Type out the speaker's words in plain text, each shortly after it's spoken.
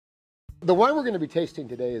The wine we're going to be tasting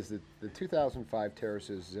today is the 2005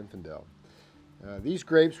 Terraces Zinfandel. These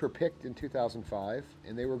grapes were picked in 2005,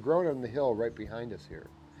 and they were grown on the hill right behind us here.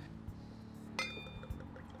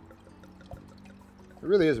 It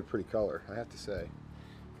really is a pretty color, I have to say.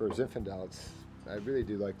 For a Zinfandel, I really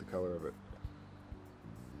do like the color of it.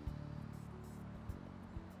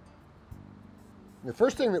 The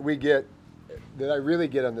first thing that I really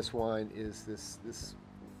get on this wine is this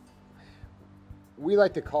we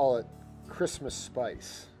like to call it Christmas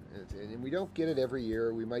spice. And we don't get it every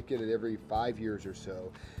year. We might get it every 5 years or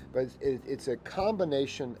so. But it's a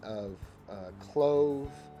combination of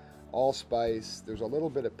clove, allspice. There's a little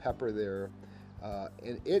bit of pepper there.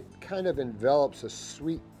 And it kind of envelops a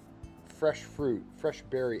sweet, fresh fruit, fresh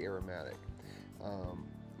berry aromatic.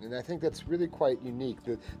 And I think that's really quite unique.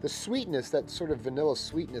 The sweetness, that sort of vanilla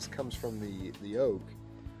sweetness, comes from the oak.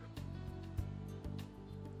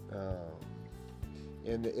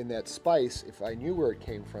 And in that spice, if I knew where it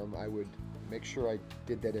came from, I would make sure I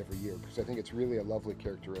did that every year, because I think it's really a lovely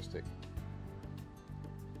characteristic.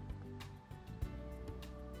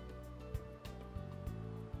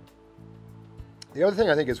 The other thing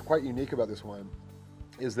I think is quite unique about this wine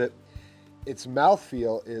is that its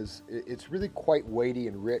mouthfeel it's really quite weighty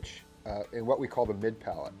and rich in what we call the mid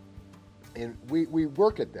palate. And we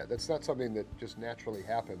work at that. That's not something that just naturally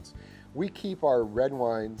happens. We keep our red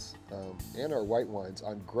wines and our white wines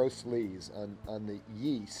on gross lees, on the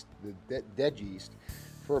yeast, the dead yeast,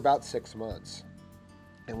 for about 6 months.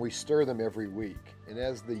 And we stir them every week. And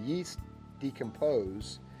as the yeast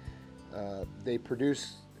decompose, they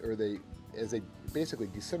produce, as they basically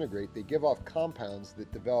disintegrate, they give off compounds that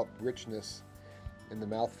develop richness in the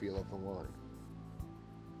mouthfeel of the wine.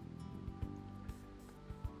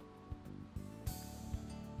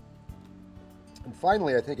 And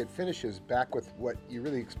finally, I think it finishes back with what you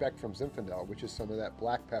really expect from Zinfandel, which is some of that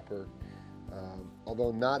black pepper,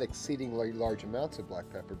 although not exceedingly large amounts of black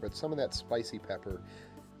pepper, but some of that spicy pepper,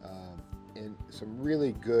 and some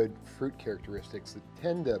really good fruit characteristics that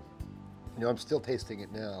tend to, I'm still tasting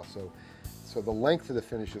it now, so the length of the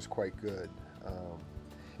finish is quite good.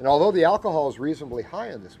 And although the alcohol is reasonably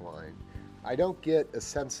high on this wine, I don't get a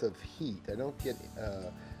sense of heat. I don't get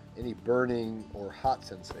any burning or hot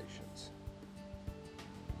sensations.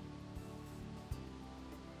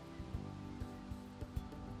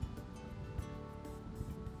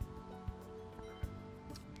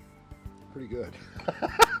 Pretty good.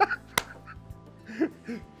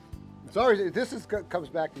 It's always, comes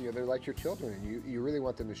back to you. They're like your children, and you really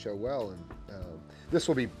want them to show well. And this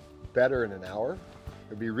will be better in an hour.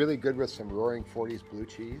 It'll be really good with some Roaring 40s blue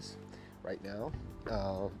cheese right now,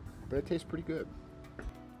 but it tastes pretty good.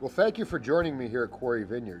 Well, thank you for joining me here at Quarry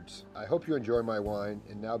Vineyards. I hope you enjoy my wine,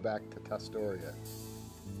 and now back to Tastoria.